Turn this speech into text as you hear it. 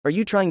Are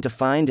you trying to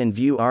find and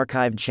view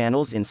archived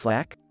channels in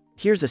Slack?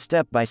 Here's a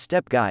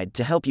step-by-step guide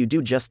to help you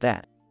do just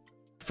that.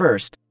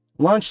 First,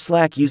 launch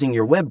Slack using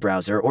your web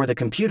browser or the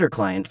computer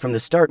client from the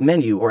Start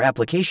menu or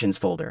Applications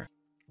folder.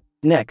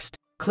 Next,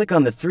 click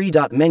on the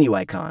three-dot menu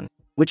icon,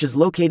 which is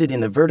located in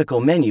the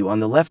vertical menu on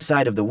the left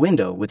side of the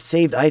window with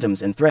saved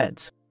items and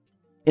threads.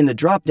 In the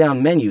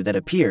drop-down menu that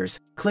appears,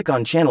 click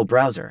on Channel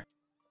Browser.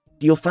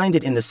 You'll find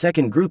it in the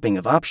second grouping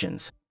of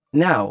options.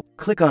 Now,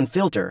 click on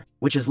Filter,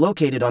 which is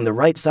located on the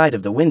right side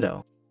of the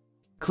window.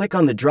 Click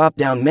on the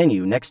drop-down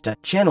menu next to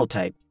Channel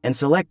Type and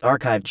select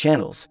Archived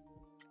Channels.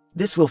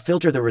 This will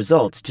filter the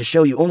results to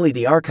show you only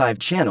the archived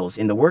channels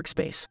in the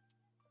workspace.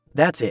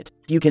 That's it.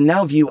 You can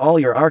now view all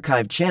your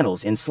archived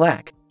channels in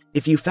Slack.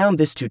 If you found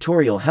this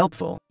tutorial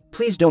helpful,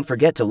 please don't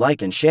forget to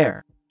like and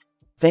share.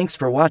 Thanks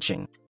for watching.